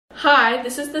Hi,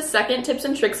 this is the second tips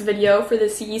and tricks video for the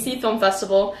CEC Film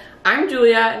Festival. I'm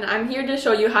Julia and I'm here to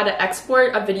show you how to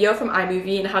export a video from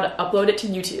iMovie and how to upload it to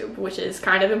YouTube, which is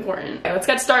kind of important. Okay, let's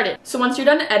get started. So once you're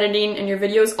done editing and your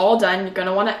video is all done, you're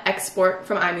gonna want to export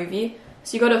from iMovie.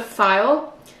 So you go to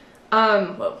File,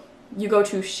 you go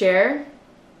to Share,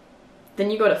 then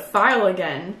you go to File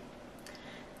again,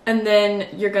 and then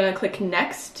you're gonna click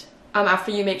Next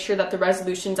after you make sure that the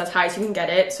resolution's as high as you can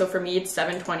get it. So for me, it's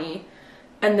 720.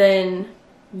 And then,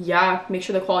 yeah, make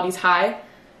sure the quality's high.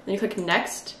 Then you click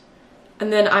Next.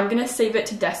 And then I'm gonna save it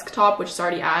to desktop, which is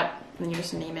already at, and then you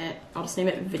just name it. I'll just name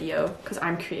it video, because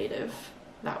I'm creative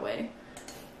that way.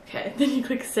 Okay, then you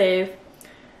click Save.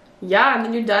 Yeah, and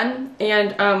then you're done.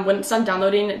 And when it's done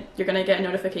downloading, you're gonna get a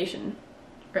notification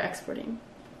for exporting.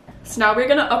 So now we're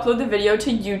gonna upload the video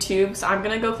to YouTube. So I'm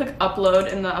gonna go click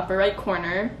Upload in the upper right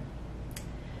corner.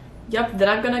 Yep, then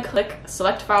I'm gonna click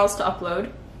Select Files to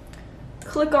Upload.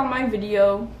 Click on my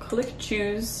video, click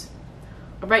choose.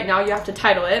 Right now you have to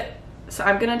title it. So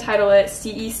I'm gonna title it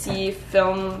CEC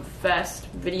Film Fest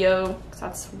Video, because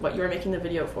that's what you were making the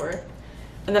video for.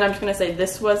 And then I'm just gonna say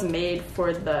this was made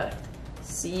for the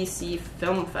CEC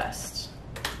Film Fest.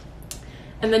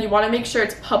 And then you wanna make sure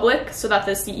it's public so that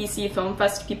the CEC Film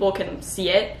Fest people can see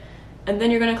it. And then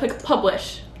you're gonna click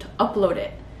publish to upload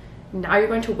it. Now you're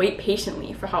going to wait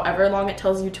patiently for however long it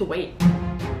tells you to wait.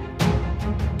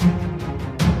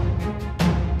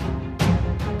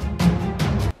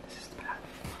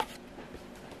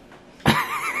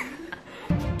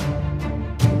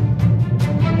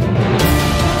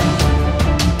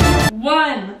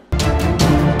 One,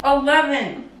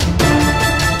 11,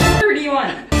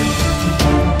 31,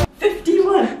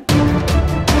 51.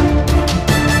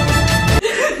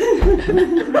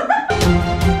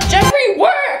 Jeffery,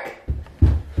 work!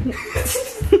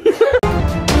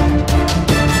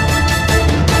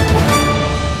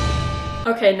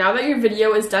 Okay, now that your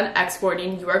video is done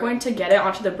exporting, you are going to get it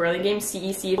onto the Burlingame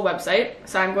CEC website.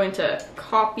 So I'm going to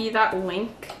copy that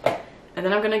link. And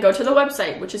then I'm going to go to the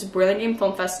website, which is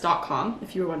burlingamefilmfest.com,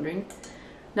 if you were wondering.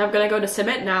 Now I'm going to go to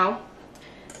Submit Now.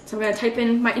 So I'm going to type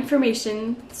in my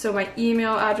information. So my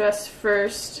email address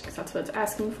first, because that's what it's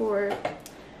asking for.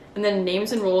 And then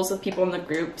names and roles of people in the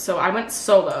group. So I went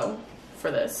solo for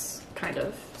this, kind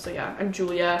of. So yeah, I'm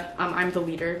Julia. I'm the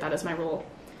leader. That is my role.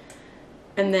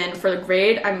 And then for the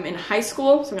grade, I'm in high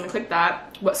school. So I'm going to click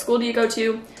that. What school do you go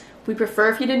to? We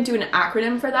prefer if you didn't do an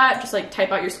acronym for that. Just like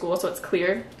type out your school so it's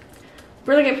clear.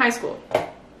 Burlingame High School.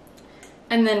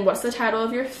 And then what's the title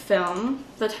of your film?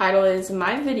 The title is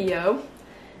My Video.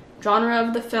 Genre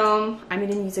of the film, I made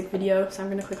a music video, so I'm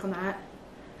gonna click on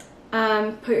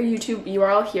that. Put your YouTube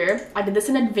URL here. I did this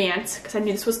in advance because I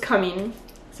knew this was coming,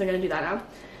 so I'm gonna do that now.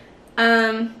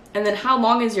 And then how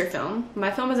long is your film?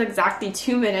 My film is exactly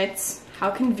 2 minutes.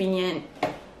 How convenient.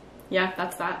 Yeah,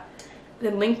 that's that.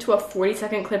 Then link to a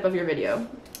 40-second clip of your video.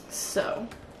 So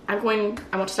I want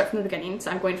to start from the beginning,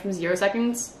 so I'm going from 0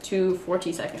 seconds to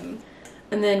 40 seconds.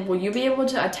 And then, will you be able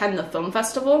to attend the film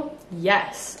festival?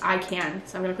 Yes, I can.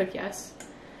 So I'm gonna click yes.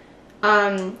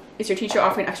 Is your teacher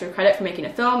offering extra credit for making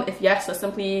a film? If yes,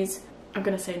 listen please. I'm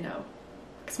gonna say no,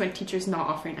 because my teacher's not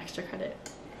offering extra credit.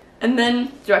 And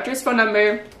then, director's phone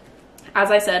number.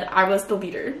 As I said, I was the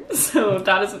leader. So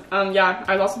that is, yeah,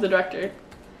 I was also the director.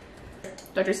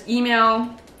 Director's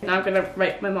email. Now I'm gonna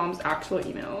write my mom's actual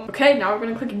email. Okay, now we're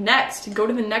gonna click next to go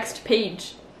to the next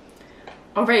page.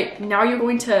 All right, now you're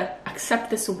going to accept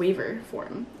this waiver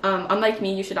form. Unlike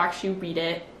me, you should actually read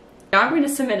it. Now I'm going to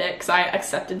submit it because I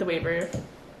accepted the waiver.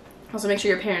 Also make sure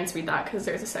your parents read that because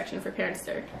there's a section for parents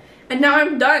there. And now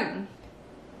I'm done.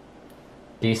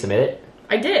 Do you submit it?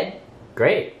 I did.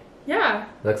 Great. Yeah.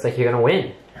 Looks like you're gonna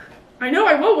win. I know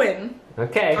I will win.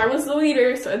 Okay. I was the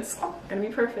leader, so it's gonna be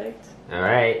perfect. All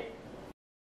right.